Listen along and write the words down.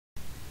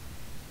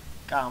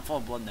God, I'm full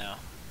of blood now.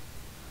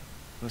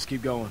 Let's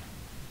keep going.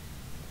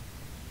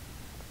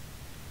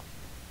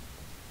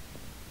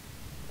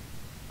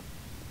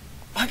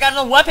 I got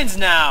no weapons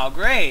now.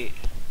 Great.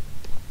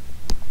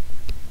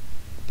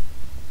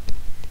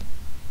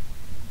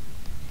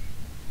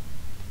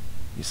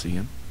 You see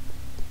him?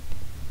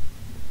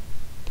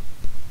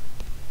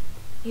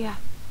 Yeah.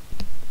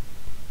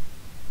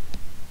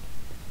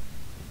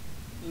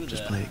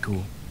 Just play it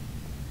cool.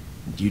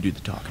 You do the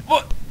talking.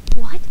 What?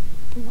 What?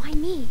 Why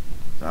me?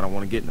 I don't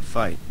want to get in a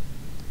fight.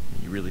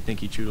 You really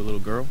think he'd shoot a little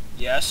girl?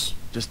 Yes.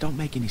 Just don't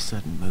make any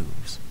sudden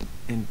moves.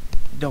 And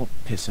don't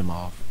piss him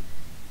off.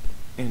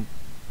 And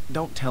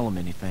don't tell him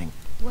anything.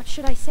 What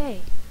should I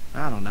say?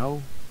 I don't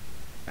know.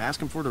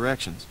 Ask him for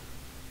directions.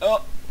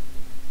 Oh.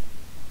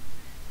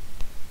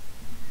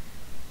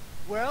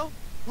 Well,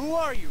 who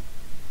are you?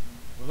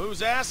 Well,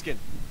 who's asking?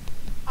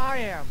 I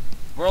am.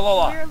 We're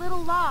Lola. We're a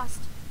little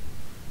lost.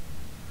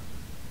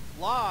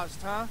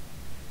 Lost, huh?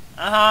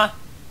 Uh-huh.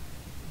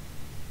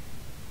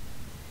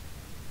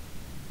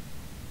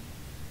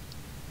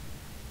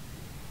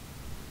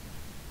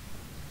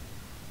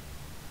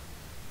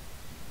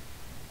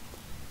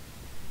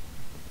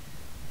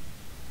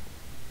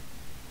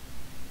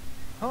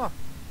 Huh.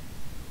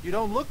 You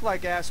don't look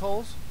like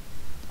assholes.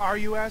 Are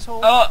you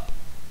assholes? Oh.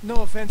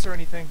 No offense or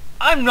anything.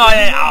 I'm not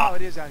You an know how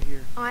it is out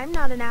here. I'm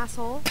not an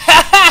asshole.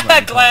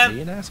 Glenn.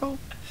 Me an asshole?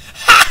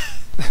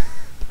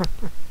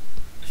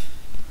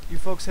 You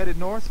folks headed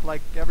north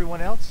like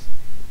everyone else?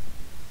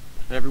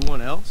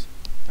 Everyone else?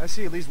 I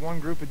see at least one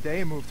group a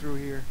day move through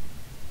here.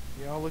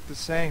 They all look the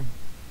same.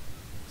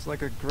 It's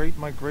like a great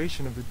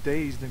migration of the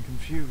dazed and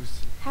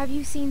confused. Have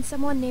you seen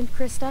someone named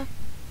Krista?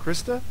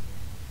 Krista?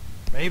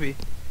 Maybe.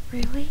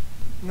 Really?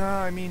 No,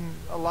 I mean,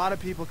 a lot of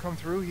people come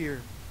through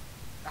here.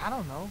 I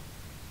don't know.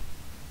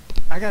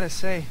 I gotta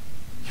say,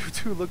 you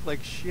two look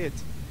like shit.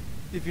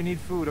 If you need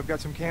food, I've got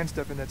some canned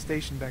stuff in that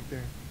station back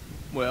there.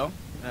 Well,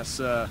 that's,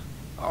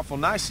 awful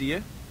nice of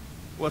you.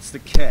 What's the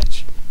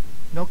catch?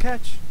 No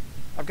catch.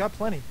 I've got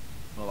plenty.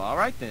 Well, all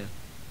right then.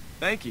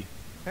 Thank you.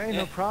 Hey, Yeah.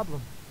 no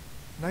problem.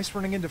 Nice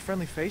running into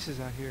friendly faces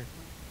out here.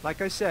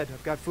 Like I said,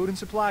 I've got food and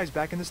supplies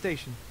back in the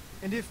station.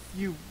 And if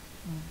you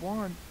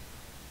want...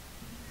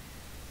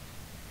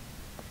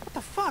 What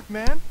the fuck,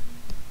 man?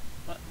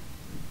 What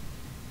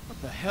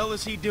the hell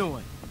is he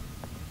doing?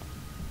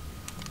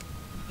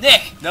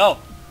 Nick, no.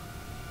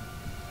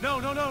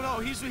 No,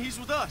 he's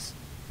with us.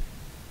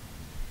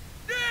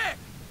 Nick!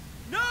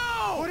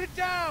 No! Put it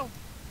down!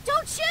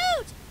 Don't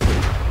shoot!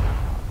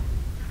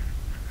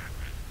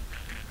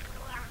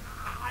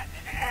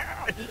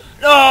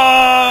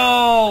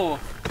 No!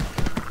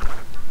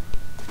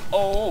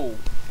 Oh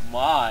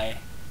my.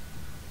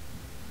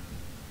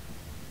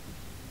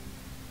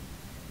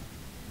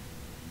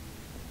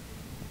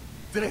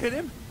 Did I hit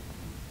him?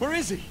 Where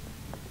is he?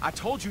 I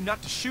told you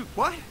not to shoot.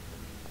 What?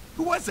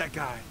 Who was that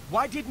guy?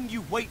 Why didn't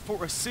you wait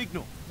for a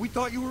signal? We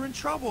thought you were in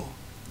trouble.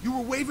 You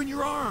were waving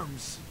your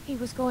arms. He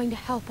was going to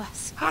help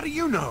us. How do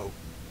you know?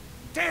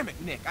 Damn it,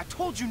 Nick. I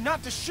told you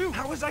not to shoot.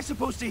 How was I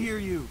supposed to hear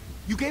you?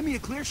 You gave me a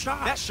clear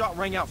shot. That shot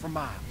rang out for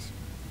miles.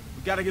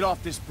 We gotta get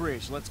off this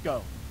bridge. Let's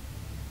go.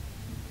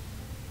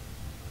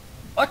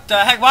 What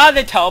the heck? Why did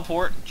they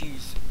teleport?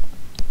 Jeez.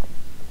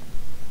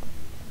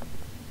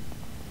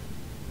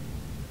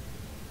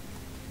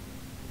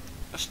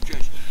 A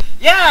strange.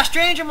 Yeah, a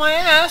stranger my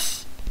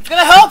ass. It's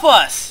gonna help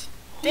us.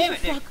 Damn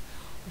it, Nick.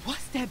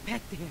 What's that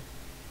back there?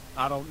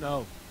 I don't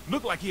know.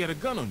 Looked like he had a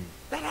gun on you.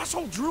 That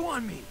asshole drew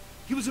on me.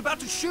 He was about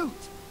to shoot.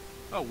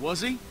 Oh,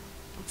 was he?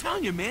 I'm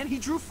telling you, man, he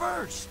drew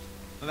first.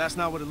 Well, that's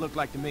not what it looked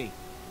like to me.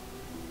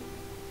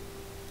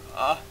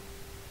 Yeah,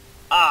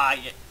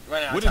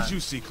 right out What of time. did you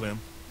see, Clem?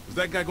 Was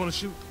that guy gonna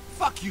shoot?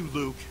 Fuck you,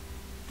 Luke.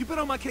 You've been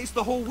on my case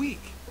the whole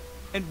week.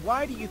 And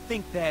why do you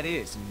think that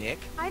is, Nick?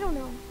 I don't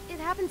know. It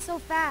happened so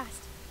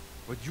fast.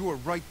 But you were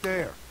right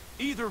there.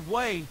 Either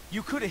way,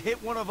 you could have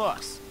hit one of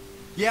us.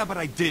 Yeah, but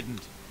I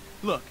didn't.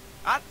 Look,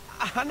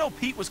 I know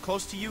Pete was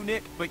close to you,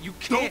 Nick, but you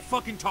Don't can't...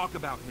 fucking talk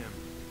about him.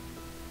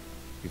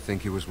 You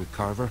think he was with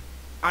Carver?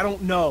 I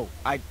don't know.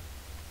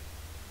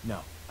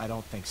 No, I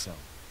don't think so.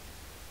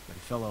 But he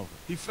fell over.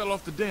 He fell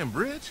off the damn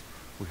bridge?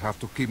 We have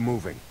to keep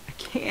moving. I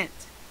can't.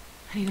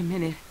 I need a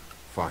minute.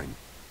 Fine.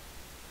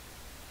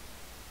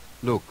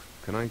 Luke,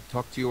 can I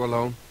talk to you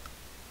alone?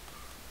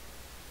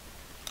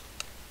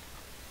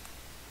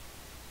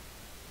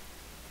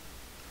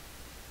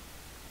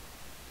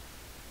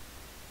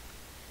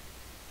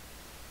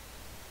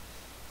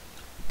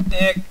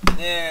 Nick.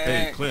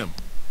 Hey, Clem,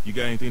 you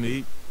got anything to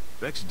eat?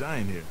 Beck's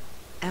dying here.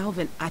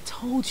 Alvin, I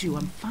told you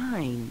I'm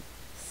fine.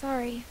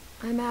 Sorry,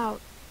 I'm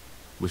out.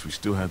 Wish we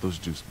still had those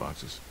juice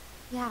boxes.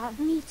 Yeah,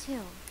 me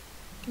too.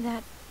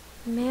 That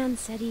man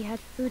said he had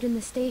food in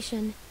the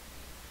station.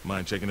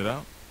 Mind checking it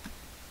out?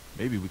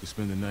 Maybe we could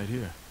spend the night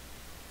here.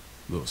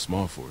 A little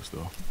small for us,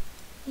 though.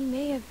 He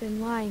may have been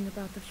lying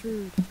about the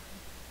food.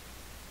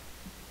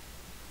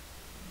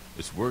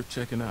 It's worth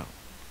checking out.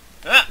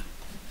 Ah!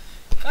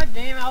 God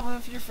damn, Alvin,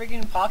 with your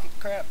freaking pocket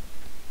crap.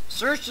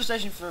 Search the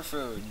station for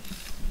food.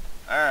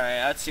 Alright,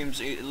 that seems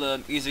a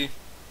little easy.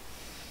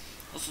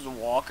 This is a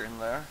walker in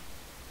there.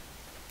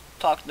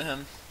 Talk to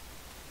him.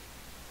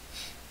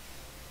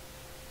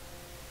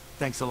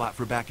 Thanks a lot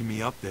for backing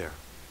me up there.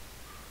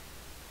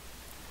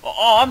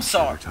 Oh, I'm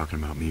sorry. We're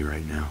talking about me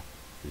right now.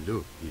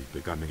 Look, he's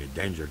becoming a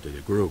danger to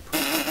the group.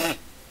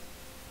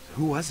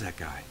 Who was that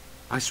guy?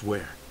 I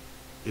swear.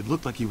 It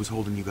looked like he was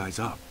holding you guys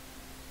up.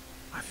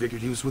 I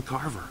figured he was with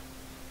Carver.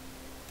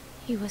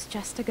 He was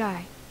just a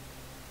guy.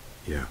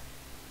 Yeah.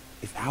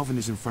 If Alvin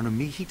is in front of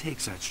me, he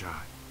takes that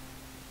shot.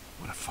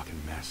 What a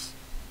fucking mess.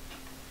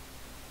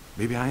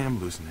 Maybe I am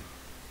losing it.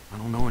 I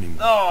don't know anymore.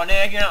 No,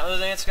 Nick, you're not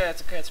losing. It's okay.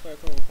 It's okay. It's okay.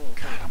 Cool.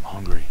 God, I'm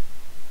hungry.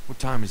 What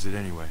time is it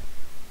anyway?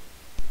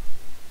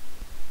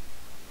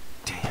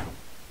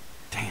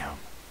 Damn.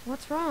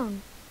 What's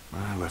wrong?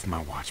 I left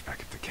my watch back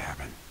at the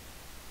cabin.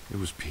 It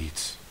was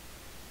Pete's.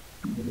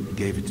 He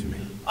gave it to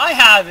me. I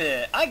have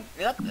it. I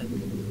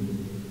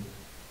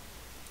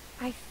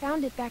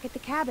found it back at the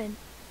cabin.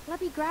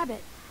 Let me grab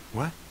it.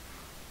 What?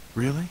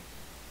 Really?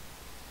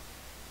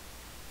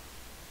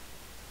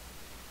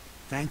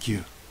 Thank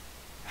you.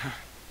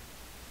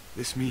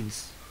 This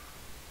means...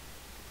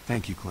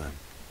 Thank you, Clem.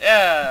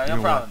 Yeah, You no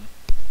know problem.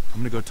 I'm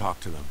gonna go talk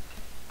to them.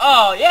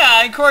 Oh, yeah,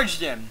 I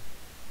encouraged him.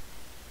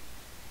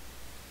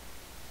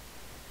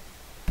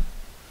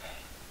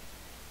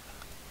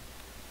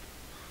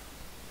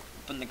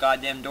 Open the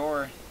goddamn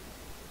door.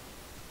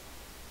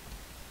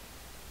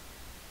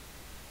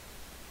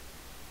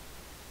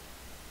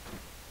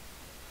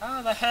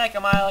 How the heck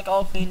am I like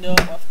all cleaned up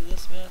after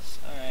this mess?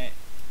 Alright.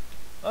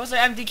 What was the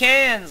empty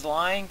cans?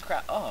 Lying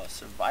crap. Oh,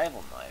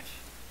 survival knife.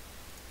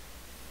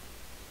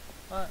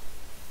 What?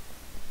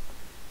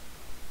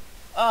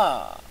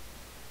 Ah.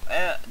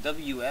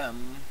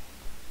 WM.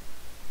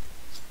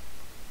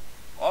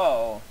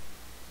 Oh.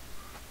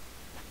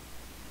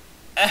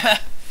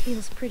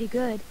 Feels pretty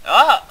good.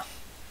 Ah!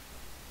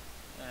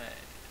 Okay.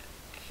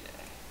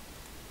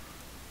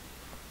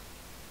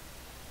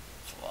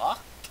 It's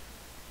locked?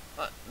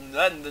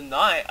 Then the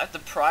night, I have to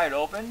pry it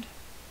open?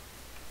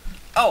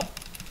 Oh!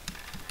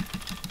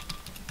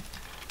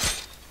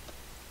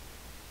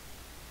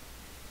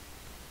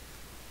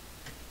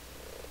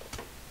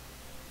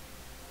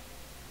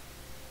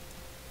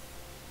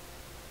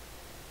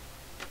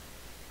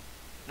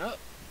 No.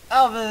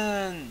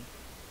 Alvin!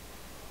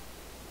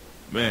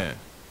 Man,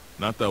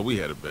 and I thought we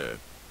had it bad.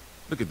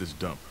 Look at this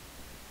dump.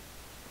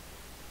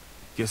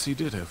 Guess he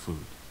did have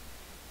food.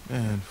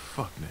 Man,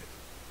 fuck Nick.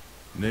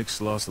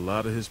 Nick's lost a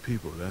lot of his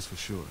people, that's for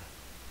sure.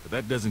 But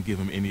that doesn't give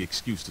him any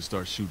excuse to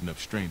start shooting up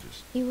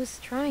strangers. He was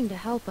trying to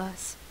help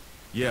us.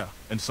 Yeah,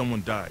 and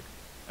someone died.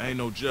 I ain't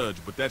no judge,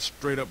 but that's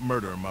straight up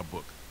murder in my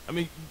book. I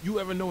mean, you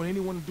ever know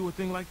anyone to do a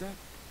thing like that?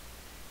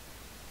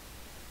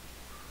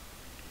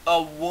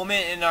 A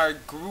woman in our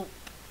group.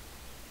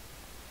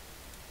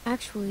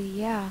 Actually,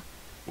 yeah.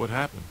 What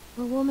happened?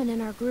 A woman in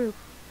our group.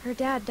 Her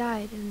dad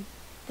died, and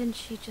then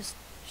she just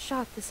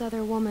shot this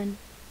other woman.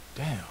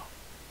 Damn.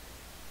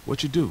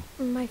 What you do?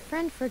 My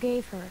friend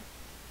forgave her.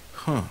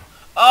 Huh.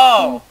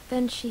 Oh! And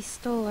then she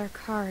stole our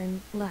car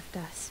and left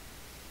us.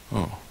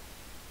 Oh.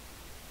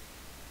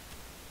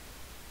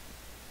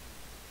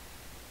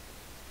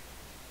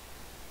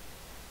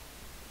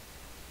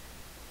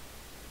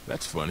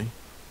 That's funny.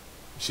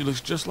 She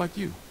looks just like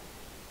you.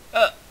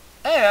 Hey,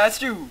 that's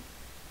true.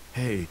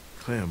 Hey,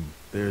 Clem,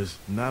 there's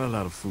not a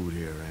lot of food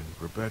here, and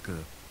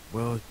Rebecca,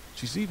 well,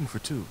 she's eating for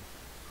two.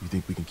 You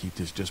think we can keep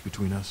this just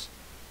between us?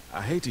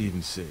 I hate to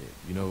even say it,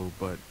 you know,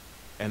 but...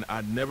 And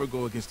I'd never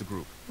go against the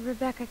group.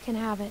 Rebecca can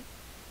have it.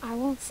 I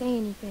won't say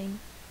anything.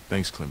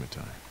 Thanks,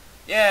 Clementine.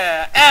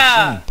 Yeah,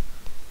 ah!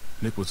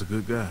 Nick was a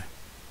good guy.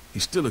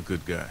 He's still a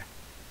good guy.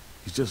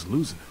 He's just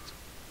losing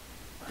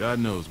it. God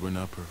knows we're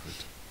not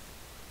perfect.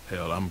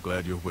 Hell, I'm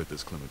glad you're with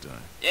us,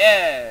 Clementine.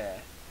 Yeah.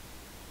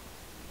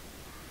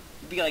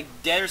 You'd be like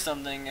dead or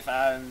something if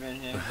I hadn't been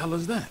here. The hell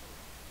is that?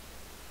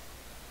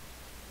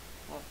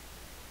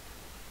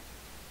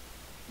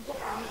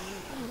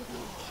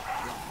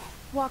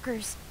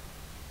 Walkers.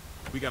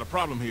 We got a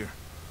problem here.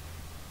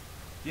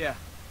 Yeah,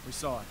 we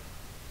saw it.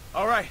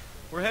 All right,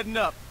 we're heading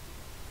up.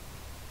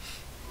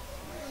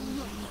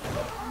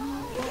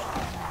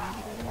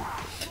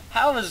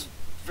 How is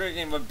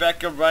freaking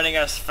Rebecca running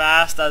as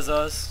fast as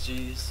us?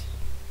 Jeez.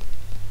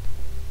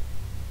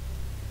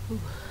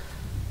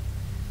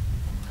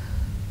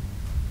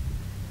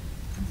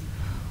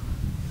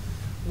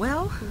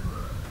 Well,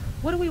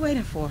 what are we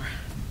waiting for?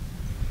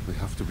 We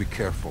have to be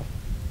careful.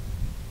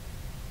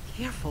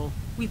 Careful.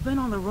 We've been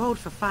on the road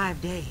for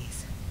 5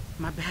 days.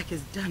 My back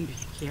is done being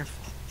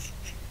careful.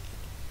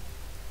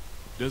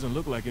 Doesn't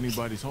look like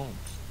anybody's home.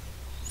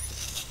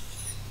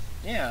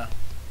 Yeah.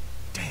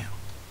 Damn.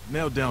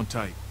 Nailed down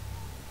tight.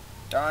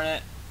 Darn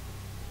it.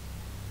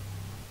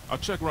 I'll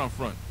check around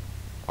front.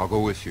 I'll go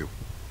with you.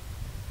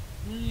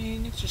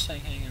 Nick's just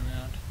like hanging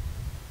around.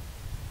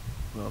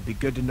 Well, it'd be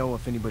good to know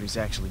if anybody's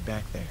actually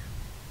back there.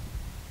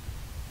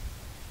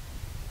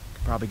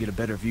 Could probably get a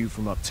better view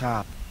from up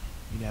top.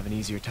 You'd have an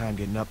easier time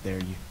getting up there.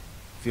 You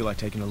feel like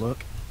taking a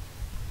look?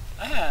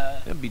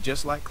 Yeah. It'd be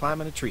just like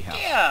climbing a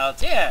treehouse. Yeah,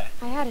 yeah.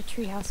 I had a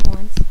treehouse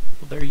once.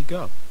 Well, there you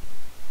go.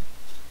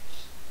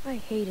 I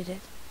hated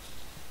it.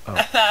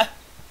 Oh,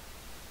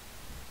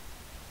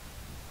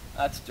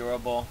 That's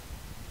adorable.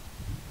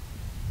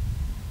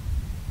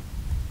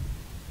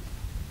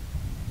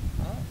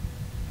 Oh,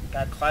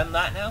 gotta climb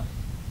that now?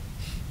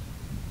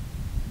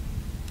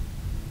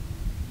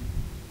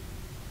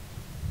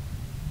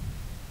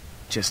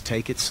 just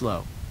take it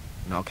slow,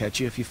 and I'll catch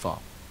you if you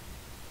fall.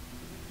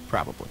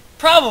 Probably.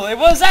 Probably.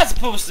 What is that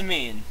supposed to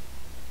mean?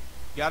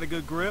 Got a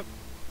good grip?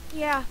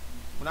 Yeah.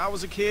 When I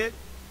was a kid,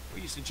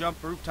 we used to jump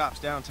rooftops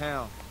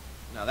downtown.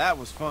 Now that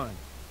was fun.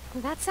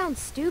 That sounds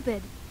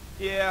stupid.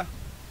 Yeah.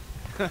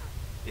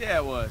 Yeah,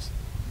 it was.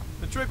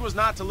 The trick was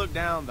not to look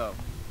down, though.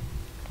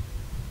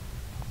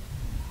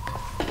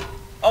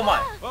 Oh my.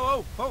 Whoa,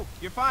 whoa, whoa,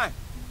 you're fine.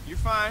 You're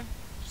fine.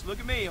 Just look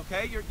at me,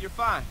 okay? You're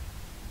fine.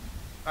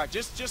 Alright,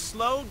 just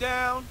slow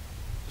down.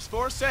 Just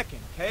for a second,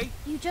 okay?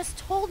 You just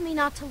told me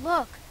not to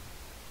look.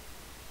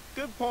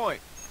 Good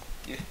point.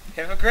 You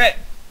hypocrite.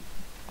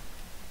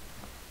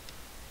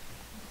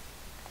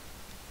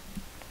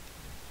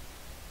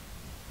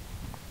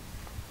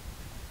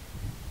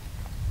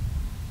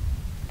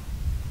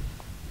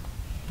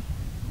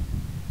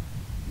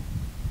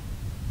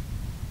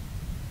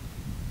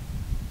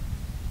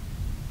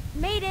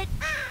 Made it.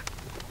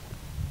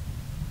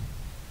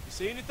 You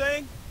see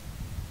anything?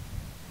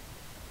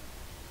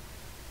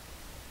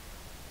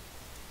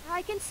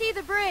 I can see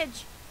the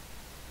bridge.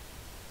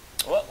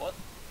 What?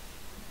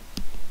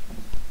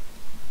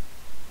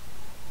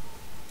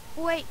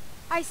 Wait,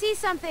 I see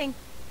something.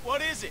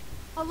 What is it?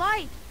 A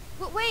light.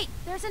 Wait,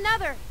 there's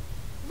another.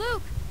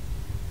 Luke.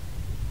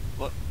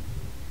 What?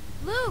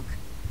 Luke.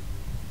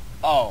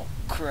 Oh,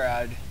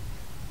 crud.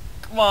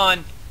 Come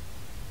on.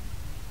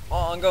 Come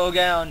on, go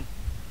down.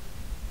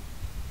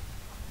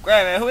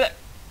 Great, man.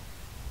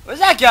 Who's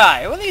that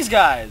guy? Who are these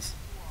guys?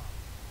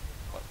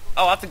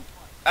 Oh, I have to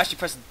actually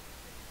press...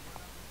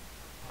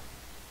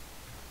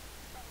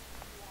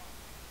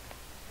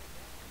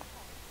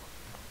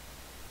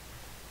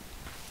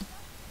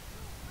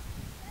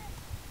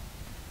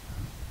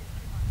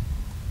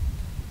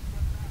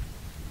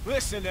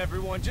 Listen,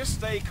 everyone, just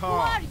stay calm. Who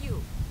are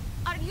you?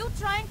 Are you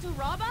trying to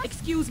rob us?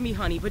 Excuse me,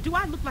 honey, but do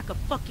I look like a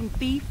fucking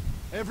thief?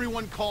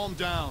 Everyone calm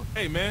down.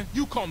 Hey, man,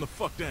 you calm the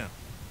fuck down.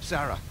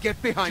 Sarah,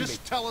 get behind me.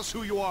 Just tell us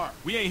who you are.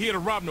 We ain't here to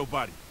rob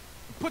nobody.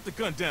 Put the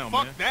gun down,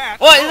 man. Fuck that.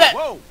 What is that?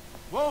 Whoa,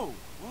 whoa,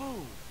 whoa.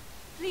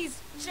 Please,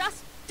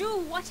 just do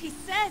what he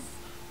says.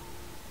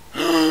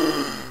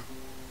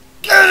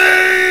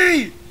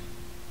 Kenny!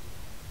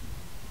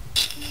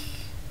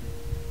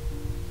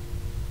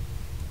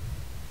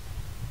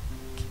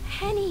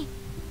 Kenny.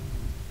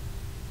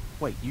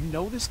 Wait, you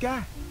know this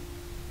guy?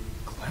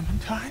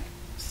 Clementine?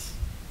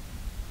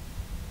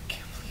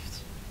 Can't believe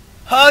it.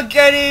 Hug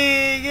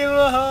Kenny! Give him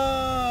a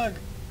hug!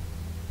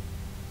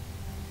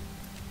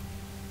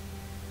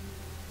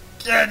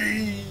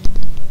 Kenny!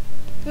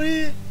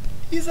 Please,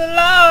 he's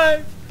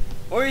alive!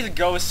 Or he's a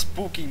ghost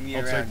spooking me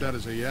I'll around. take that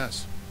as a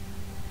yes.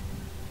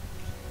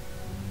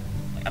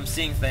 I'm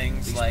seeing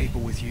things These like...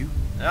 people with you?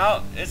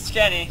 No, it's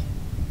Kenny.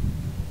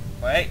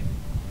 Wait.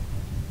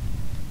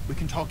 We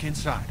can talk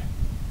inside.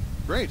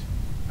 Great.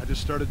 I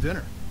just started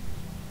dinner.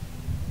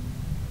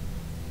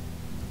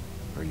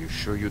 Are you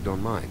sure you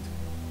don't mind?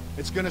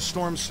 It's gonna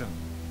storm soon.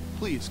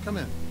 Please, come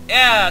in.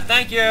 Yeah,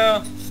 thank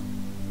you.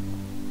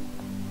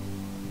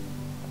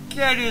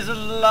 Kenny's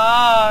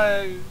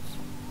alive.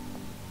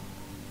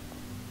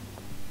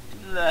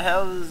 Who the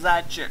hell is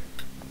that chick?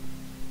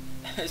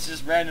 It's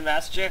just random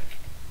ass chick.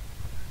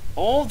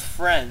 Old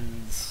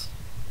friends.